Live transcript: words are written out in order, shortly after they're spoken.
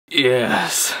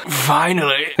Yes,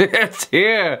 finally, it's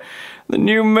here. The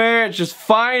new merch is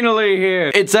finally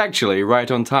here. It's actually right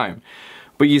on time.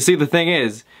 But you see, the thing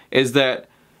is that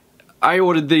I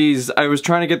ordered these, I was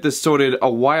trying to get this sorted a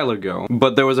while ago,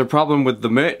 but there was a problem with the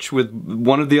merch, with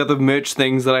one of the other merch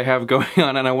things that I have going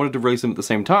on, and I wanted to release them at the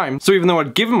same time. So even though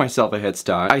I'd given myself a head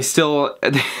start, they still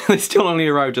only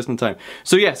arrived just in time.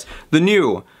 So yes, the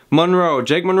new Munro,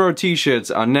 Jake Munro t-shirts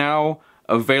are now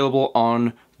available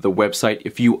on the website.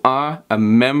 If you are a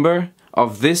member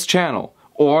of this channel,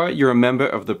 or you're a member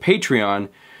of the Patreon,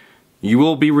 you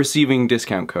will be receiving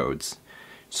discount codes.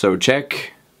 So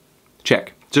check.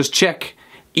 Just check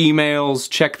emails,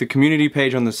 check the community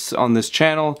page on this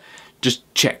channel, just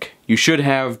check. You should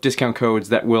have discount codes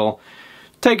that will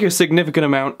take a significant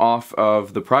amount off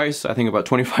of the price, I think about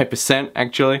 25%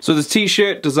 actually. So this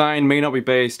t-shirt design may not be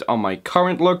based on my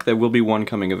current look, there will be one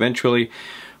coming eventually,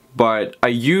 but I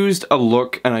used a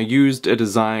look and I used a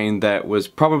design that was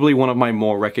probably one of my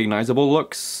more recognizable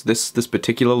looks, this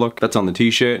particular look that's on the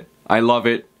t-shirt. I love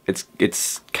it.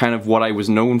 It's kind of what I was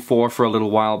known for a little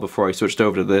while before I switched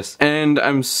over to this. And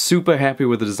I'm super happy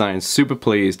with the design, super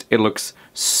pleased. It looks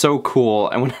so cool.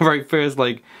 And whenever I first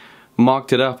like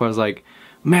mocked it up, I was like,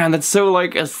 man, that's so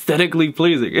like aesthetically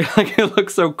pleasing. Like, it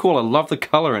looks so cool. I love the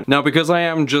coloring. Now, because I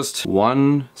am just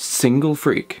one single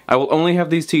freak, I will only have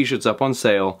these t-shirts up on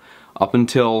sale up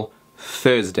until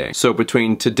Thursday. So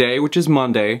between today, which is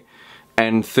Monday,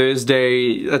 and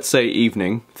Thursday, let's say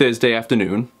evening, Thursday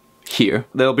afternoon, here,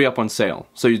 they'll be up on sale.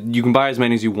 So you can buy as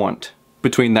many as you want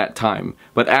between that time.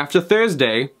 But after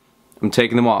Thursday, I'm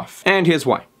taking them off. And here's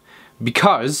why.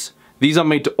 Because these are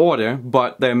made to order,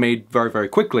 but they're made very, very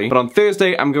quickly. But on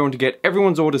Thursday, I'm going to get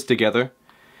everyone's orders together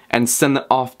and send them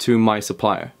off to my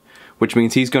supplier. Which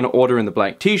means he's going to order in the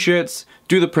black t-shirts,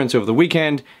 do the prints over the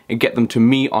weekend, and get them to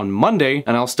me on Monday,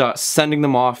 and I'll start sending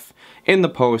them off in the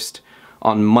post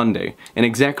on Monday, in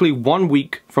exactly 1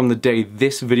 week from the day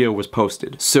this video was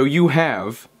posted. So you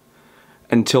have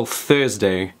until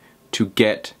Thursday to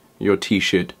get your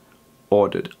t-shirt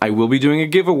ordered. I will be doing a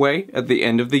giveaway at the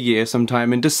end of the year,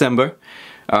 sometime in December,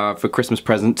 for Christmas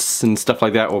presents and stuff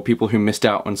like that, or people who missed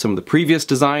out on some of the previous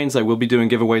designs. I will be doing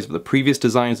giveaways for the previous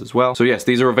designs as well. So yes,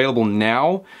 these are available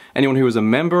now. Anyone who is a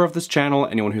member of this channel,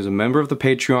 anyone who's a member of the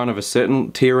Patreon of a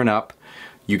certain tier and up,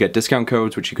 you get discount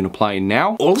codes which you can apply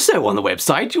now. Also on the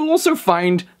website, you'll also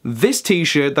find this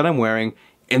t-shirt that I'm wearing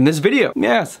in this video.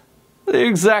 Yes, the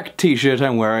exact t-shirt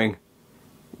I'm wearing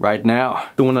right now.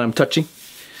 The one that I'm touching.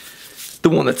 The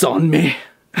one that's on me.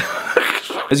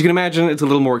 As you can imagine, it's a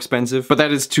little more expensive, but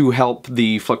that is to help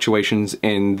the fluctuations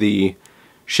in the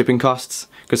shipping costs,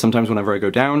 because sometimes whenever I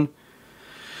go down,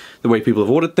 the way people have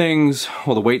ordered things,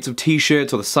 or the weights of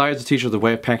t-shirts, or the size of t-shirts, the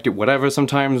way I packed it, whatever,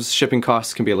 sometimes shipping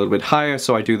costs can be a little bit higher,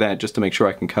 so I do that just to make sure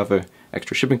I can cover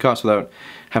extra shipping costs without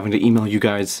having to email you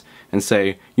guys and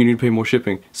say, you need to pay more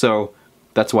shipping. So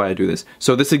that's why I do this.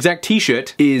 So this exact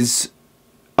t-shirt is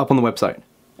up on the website.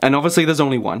 And obviously there's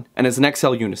only one, and it's an XL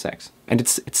unisex. And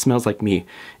it smells like me.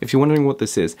 If you're wondering what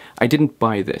this is, I didn't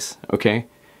buy this, okay?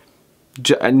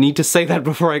 I need to say that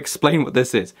before I explain what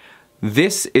this is.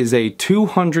 This is a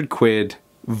 200 quid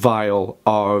vial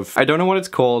of, I don't know what it's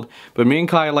called, but me and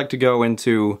Kai like to go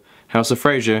into House of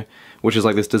Fraser, which is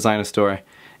like this designer store,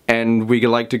 and we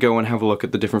like to go and have a look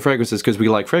at the different fragrances because we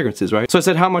like fragrances, right? So I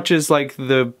said, how much is like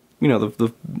the, you know,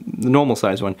 the normal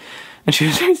size one? And she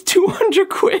said, it's 200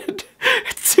 quid.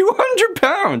 It's 200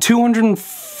 pounds.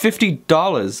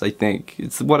 $250, I think.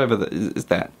 It's whatever is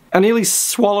that. I nearly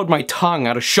swallowed my tongue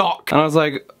out of shock. And I was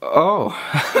like, oh.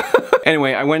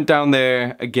 Anyway, I went down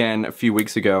there again a few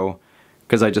weeks ago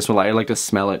because I like to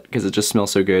smell it because it just smells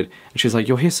so good. And she's like,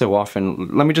 you're here so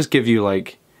often. Let me just give you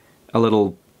like a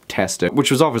little tester,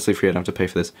 which was obviously free. I don't have to pay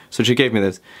for this. So she gave me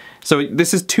this. So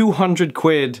this is 200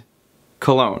 quid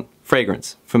cologne,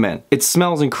 fragrance for men. It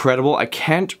smells incredible. I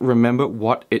can't remember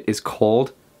what it is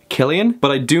called, Killian, but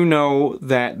I do know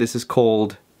that this is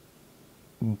called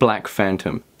Black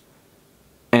Phantom.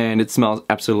 And it smells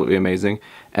absolutely amazing.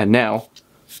 And now,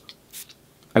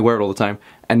 I wear it all the time,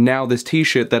 and now this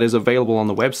t-shirt that is available on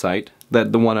the website,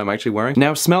 that the one I'm actually wearing,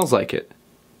 now smells like it.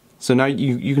 So now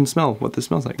you can smell what this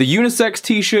smells like. The unisex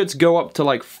t-shirts go up to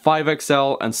like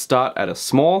 5XL and start at a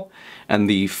small, and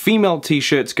the female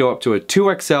t-shirts go up to a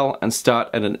 2XL and start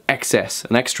at an XS,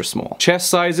 an extra small. Chest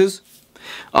sizes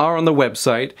are on the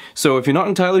website, so if you're not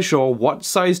entirely sure what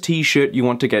size t-shirt you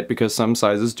want to get, because some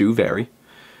sizes do vary,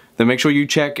 then make sure you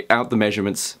check out the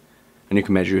measurements and you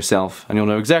can measure yourself and you'll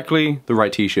know exactly the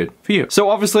right t-shirt for you. So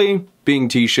obviously, being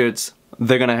t-shirts,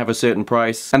 they're gonna have a certain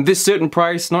price. And this certain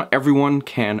price, not everyone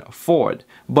can afford.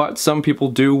 But some people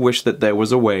do wish that there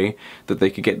was a way that they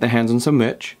could get their hands on some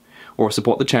merch, or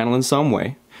support the channel in some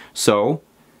way. So,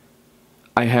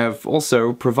 I have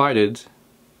also provided,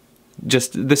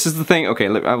 this is the thing, okay,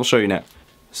 I will show you now.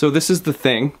 So this is the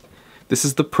thing, this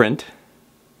is the print.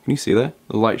 Can you see that?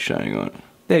 The light shining on it.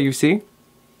 There, you see?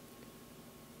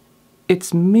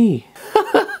 It's me.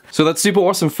 So that super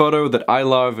awesome photo that I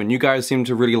love and you guys seem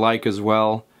to really like as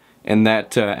well, in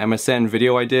that MSN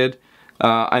video I did,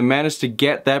 I managed to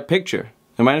get that picture.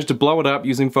 I managed to blow it up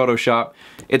using Photoshop.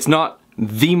 It's not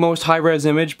the most high-res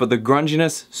image, but the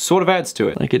grunginess sort of adds to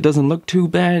it. Like, it doesn't look too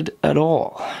bad at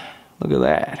all. Look at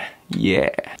that.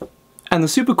 Yeah. And the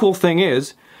super cool thing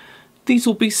is, these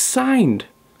will be signed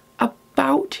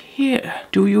about here.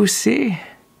 Do you see?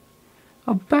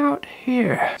 About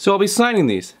here. So I'll be signing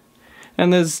these.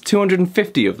 And there's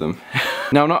 250 of them.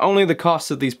 Now, not only are the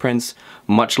costs of these prints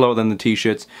much lower than the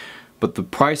t-shirts, but the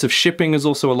price of shipping is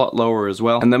also a lot lower as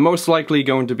well. And they're most likely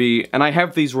going to be, and I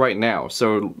have these right now,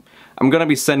 so I'm gonna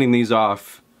be sending these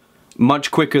off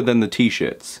much quicker than the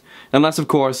t-shirts. Unless, of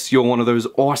course, you're one of those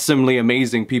awesomely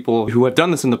amazing people who have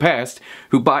done this in the past,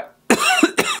 who buy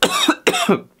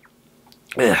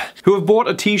who have bought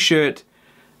a t-shirt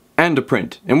and a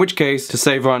print. In which case, to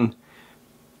save on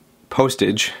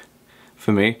postage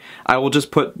for me, I will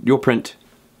just put your print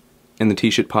in the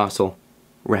t-shirt parcel,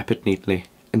 wrap it neatly,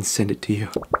 and send it to you.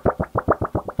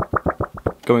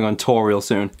 Going on tour real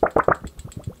soon.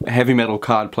 A heavy metal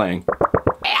card playing.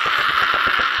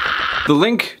 The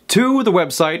link to the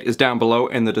website is down below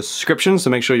in the description, so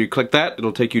make sure you click that.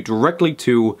 It'll take you directly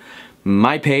to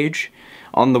my page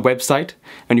on the website,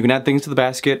 and you can add things to the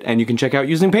basket, and you can check out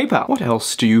using PayPal. What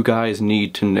else do you guys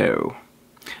need to know?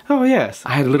 Oh yes,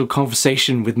 I had a little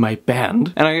conversation with my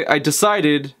band, and I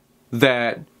decided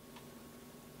that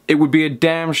it would be a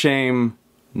damn shame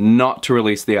not to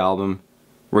release the album,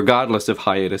 regardless of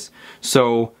hiatus.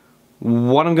 So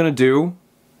what I'm gonna do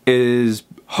is,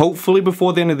 hopefully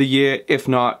before the end of the year, if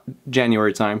not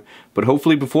January time, but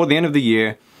hopefully before the end of the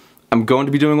year, I'm going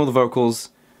to be doing all the vocals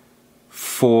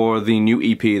for the new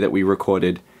EP that we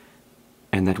recorded,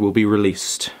 and that will be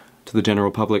released to the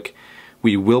general public.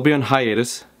 We will be on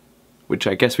hiatus, which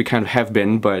I guess we kind of have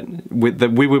been, but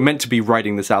we were meant to be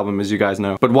writing this album, as you guys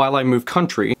know. But while I move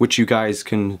country, which you guys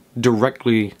can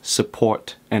directly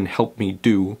support and help me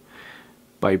do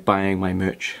by buying my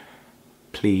merch,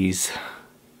 please.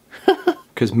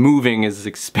 Because moving is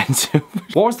expensive.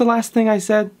 What was the last thing I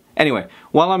said? Anyway,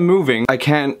 while I'm moving, I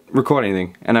can't record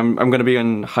anything, and I'm gonna be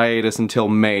on hiatus until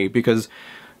May, because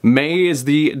May is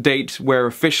the date where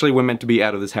officially we're meant to be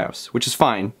out of this house, which is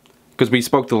fine, because we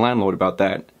spoke to the landlord about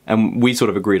that, and we sort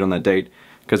of agreed on that date,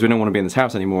 because we don't want to be in this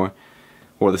house anymore,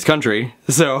 or this country,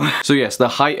 so yes, the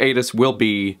hiatus will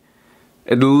be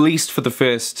at least for the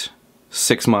first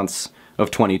 6 months of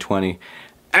 2020.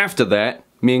 After that,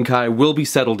 me and Kai will be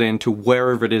settled into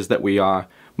wherever it is that we are,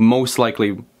 most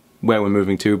likely where we're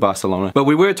moving to, Barcelona. But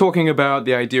we were talking about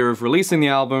the idea of releasing the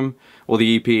album, or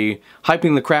the EP,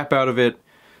 hyping the crap out of it,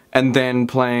 and then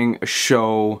playing a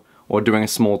show, or doing a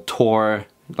small tour,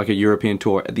 like a European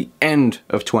tour, at the end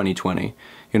of 2020.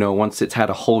 You know, once it's had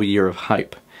a whole year of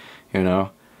hype, you know?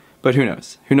 But who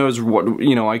knows? Who knows what,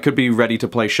 you know, I could be ready to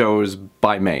play shows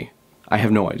by May. I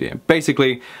have no idea.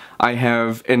 Basically, I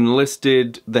have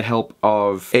enlisted the help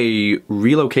of a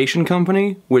relocation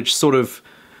company, which sort of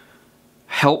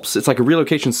helps, it's like a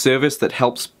relocation service that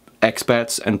helps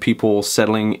expats and people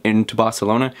settling into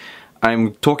Barcelona.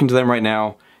 I'm talking to them right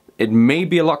now. It may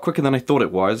be a lot quicker than I thought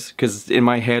it was, because in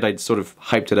my head I'd sort of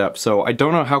hyped it up. So I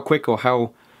don't know how quick or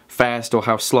how fast or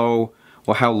how slow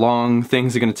or how long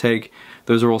things are going to take.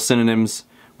 Those are all synonyms,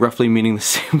 roughly meaning the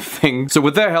same thing. So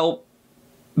with their help,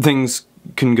 things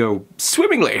can go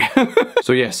swimmingly.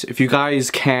 So yes, if you guys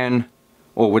can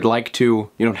or would like to,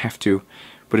 you don't have to,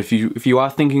 but if you are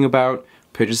thinking about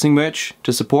purchasing merch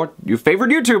to support your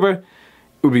favorite YouTuber, it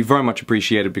would be very much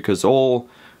appreciated, because all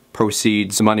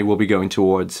proceeds, money will be going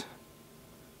towards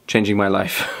changing my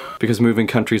life. Because moving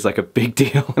country is like a big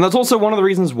deal. And that's also one of the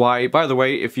reasons why, by the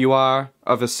way, if you are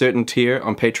of a certain tier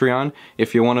on Patreon,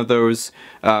 if you're one of those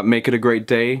Make It a Great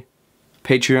Day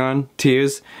Patreon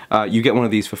tiers, you get one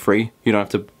of these for free. You don't have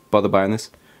to bother buying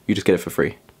this. You just get it for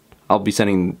free. I'll be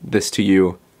sending this to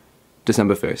you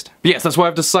December 1st. But yes, that's why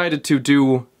I've decided to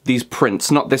do these prints.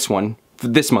 Not this one. For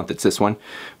this month it's this one.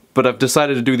 But I've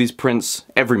decided to do these prints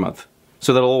every month.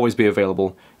 So they'll always be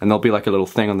available, and there'll be like a little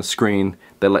thing on the screen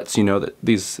that lets you know that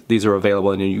these are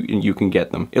available and you can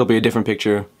get them. It'll be a different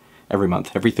picture every month,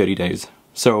 every 30 days.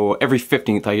 So every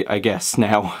 15th, I guess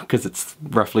now, because it's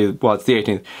roughly, well, it's the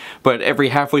 18th, but every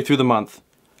halfway through the month,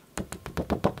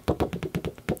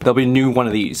 there'll be a new one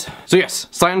of these. So yes,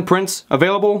 signed prints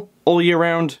available all year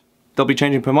round. They'll be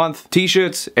changing per month.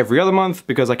 T-shirts every other month,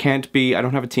 because I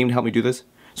don't have a team to help me do this,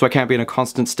 so I can't be in a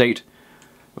constant state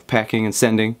of packing and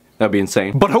sending. That'd be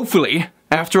insane. But hopefully,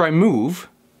 after I move,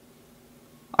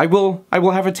 I will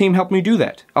have a team help me do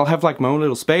that. I'll have like my own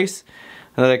little space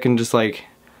that I can just like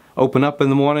open up in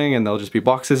the morning, and there'll just be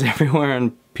boxes everywhere,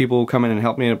 and people will come in and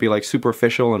help me, and it'll be like super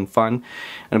official and fun, and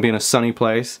it'll be in a sunny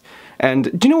place.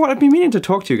 And do you know what? I've been meaning to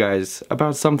talk to you guys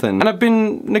about something, and I've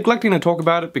been neglecting to talk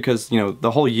about it because, you know,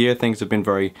 the whole year things have been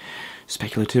very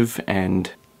speculative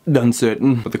and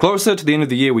uncertain. But the closer to the end of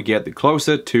the year we get, the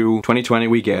closer to 2020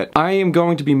 we get. I am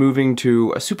going to be moving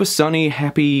to a super sunny,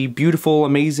 happy, beautiful,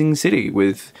 amazing city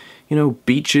with, you know,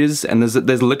 beaches, and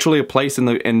there's literally a place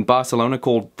in Barcelona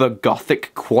called the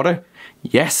Gothic Quarter.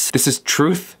 Yes, this is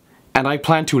truth, and I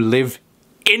plan to live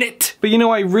in it. But you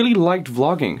know, I really liked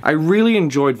vlogging. I really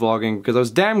enjoyed vlogging because I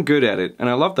was damn good at it, and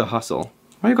I loved the hustle.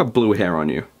 Why you got blue hair on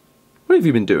you? What have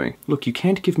you been doing? Look, you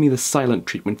can't give me the silent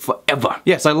treatment forever.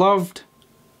 Yes, I loved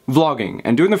vlogging,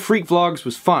 and doing the freak vlogs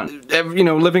was fun. You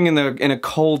know, living in a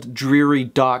cold, dreary,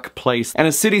 dark place, and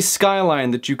a city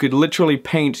skyline that you could literally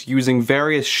paint using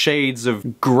various shades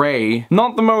of grey.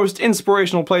 Not the most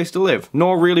inspirational place to live,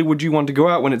 nor really would you want to go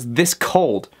out when it's this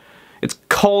cold. It's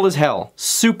cold as hell.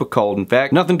 Super cold, in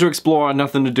fact. Nothing to explore,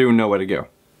 nothing to do, nowhere to go.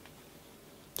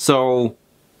 So,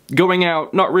 going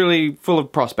out, not really full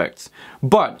of prospects.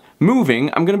 But,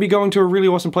 moving, I'm gonna be going to a really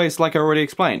awesome place like I already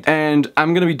explained. And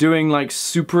I'm gonna be doing like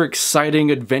super exciting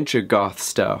adventure goth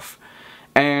stuff.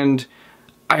 And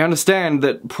I understand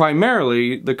that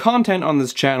primarily the content on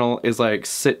this channel is like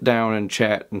sit down and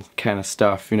chat and kind of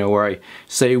stuff, you know, where I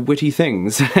say witty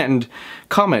things and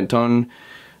comment on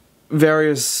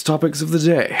various topics of the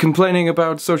day. Complaining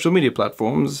about social media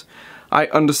platforms, I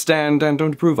understand and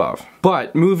don't approve of.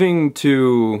 But moving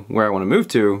to where I want to move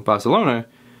to, Barcelona,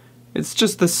 it's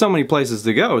just there's so many places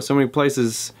to go, so many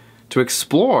places to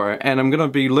explore, and I'm gonna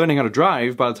be learning how to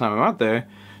drive by the time I'm out there.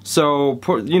 So,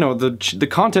 you know, the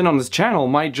content on this channel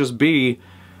might just be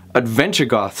adventure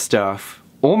goth stuff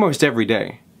almost every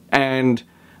day. And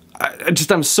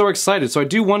I'm so excited, so I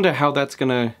do wonder how that's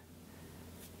gonna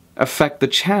affect the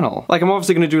channel. Like, I'm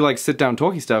obviously gonna do like sit down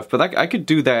talky stuff, but I could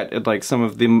do that at like some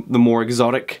of the more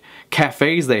exotic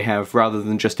cafes they have rather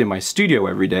than just in my studio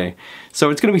every day. So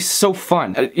it's gonna be so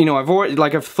fun. You know,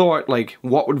 I've thought like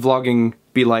what would vlogging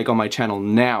be like on my channel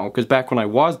now, because back when I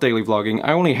was daily vlogging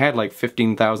I only had like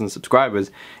 15,000 subscribers,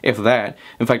 if that.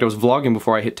 In fact, I was vlogging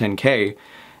before I hit 10K.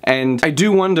 And I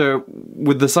do wonder,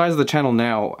 with the size of the channel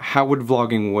now, how would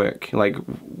vlogging work? Like,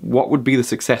 what would be the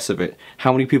success of it?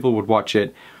 How many people would watch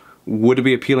it? Would it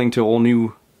be appealing to all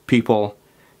new people,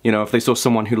 you know, if they saw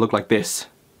someone who looked like this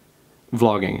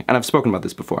vlogging? And I've spoken about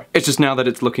this before. It's just now that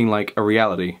it's looking like a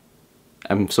reality,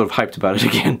 I'm sort of hyped about it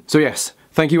again. So yes,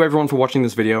 thank you everyone for watching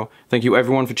this video. Thank you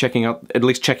everyone for at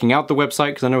least checking out the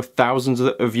website, because I know thousands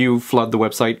of you flood the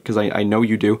website, because I know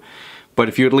you do. But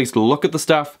if you at least look at the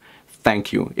stuff,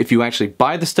 thank you. If you actually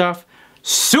buy the stuff,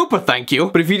 super thank you.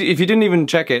 But if you didn't even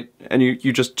check it, and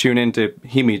you just tune in to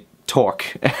hear me talk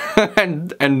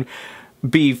and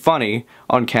be funny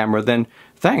on camera, then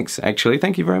thanks, actually.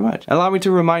 Thank you very much. Allow me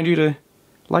to remind you to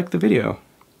like the video.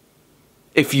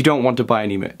 If you don't want to buy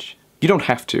any merch. You don't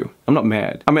have to. I'm not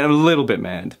mad. I mean, I'm a little bit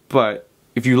mad, but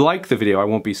if you like the video, I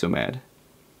won't be so mad.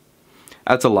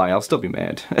 That's a lie, I'll still be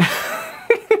mad.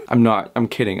 I'm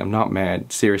kidding, I'm not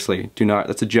mad. Seriously, do not,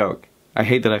 that's a joke. I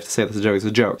hate that I have to say that's a joke, it's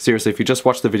a joke. Seriously, if you just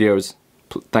watch the videos,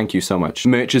 thank you so much.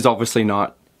 Merch is obviously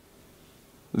not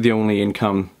the only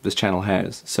income this channel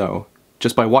has, so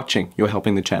just by watching, you're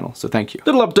helping the channel, so thank you.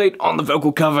 Little update on the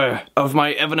vocal cover of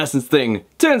my Evanescence thing.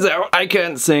 Turns out I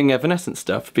can't sing Evanescence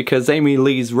stuff because Amy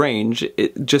Lee's range,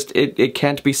 it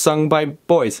can't be sung by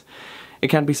boys. It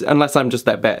can't be, unless I'm just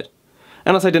that bad.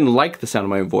 Unless I didn't like the sound of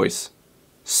my own voice.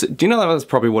 So, do you know that's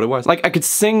probably what it was? Like, I could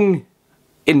sing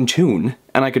in tune,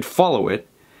 and I could follow it,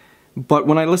 but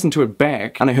when I listened to it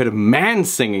back, and I heard a man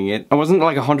singing it, I wasn't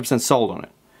like 100% sold on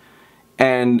it.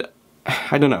 And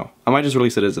I don't know, I might just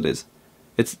release it as it is.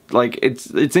 It's like, it's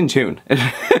in tune,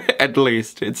 at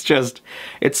least. It's just,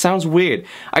 it sounds weird.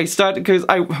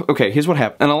 Okay, here's what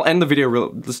happened, and I'll end the video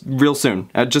real soon,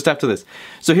 just after this.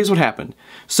 So here's what happened.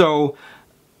 So,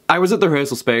 I was at the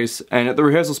rehearsal space, and at the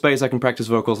rehearsal space I can practice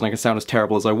vocals and I can sound as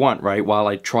terrible as I want, right? While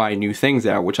I try new things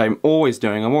out, which I'm always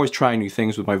doing. I'm always trying new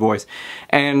things with my voice.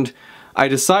 And I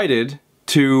decided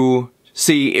to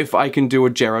see if I can do a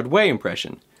Gerard Way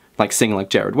impression. Like, sing like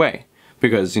Gerard Way.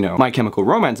 because, you know, My Chemical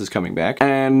Romance is coming back,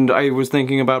 and I was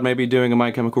thinking about maybe doing a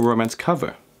My Chemical Romance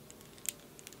cover.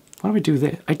 Why do I do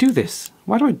this? I do this.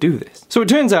 Why do I do this? So it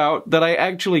turns out that I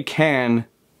actually can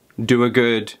do a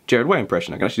good Jared Way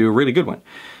impression. I can actually do a really good one.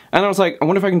 And I was like, I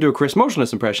wonder if I can do a Chris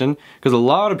Motionless impression, because a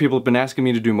lot of people have been asking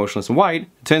me to do Motionless in White.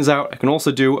 It turns out I can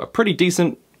also do a pretty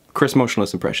decent Chris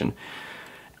Motionless impression.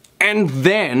 And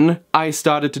then I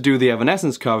started to do the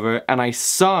Evanescence cover, and I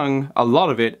sung a lot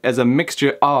of it as a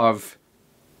mixture of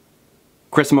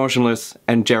Chris Motionless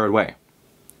and Jared Way,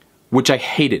 which I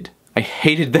hated. I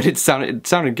hated that it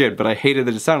sounded good, but I hated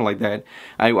that it sounded like that.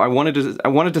 I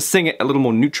wanted to sing it a little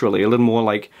more neutrally, a little more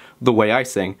like the way I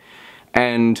sing,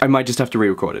 and I might just have to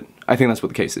re-record it. I think that's what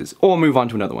the case is. Or move on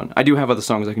to another one. I do have other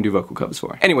songs I can do vocal covers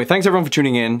for. Anyway, thanks everyone for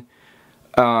tuning in.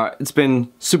 It's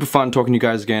been super fun talking to you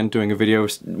guys again, doing a video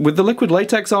with the liquid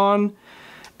latex on,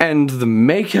 and the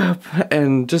makeup,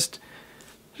 and just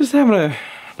having a,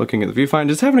 looking at the viewfinder,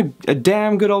 just having a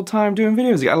damn good old time doing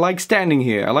videos. I like standing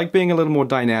here. I like being a little more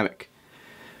dynamic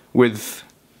because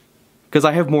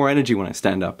I have more energy when I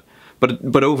stand up.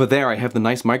 But over there I have the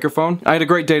nice microphone. I had a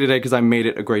great day today because I made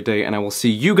it a great day, and I will see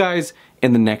you guys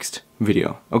in the next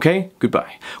video. Okay?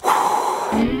 Goodbye.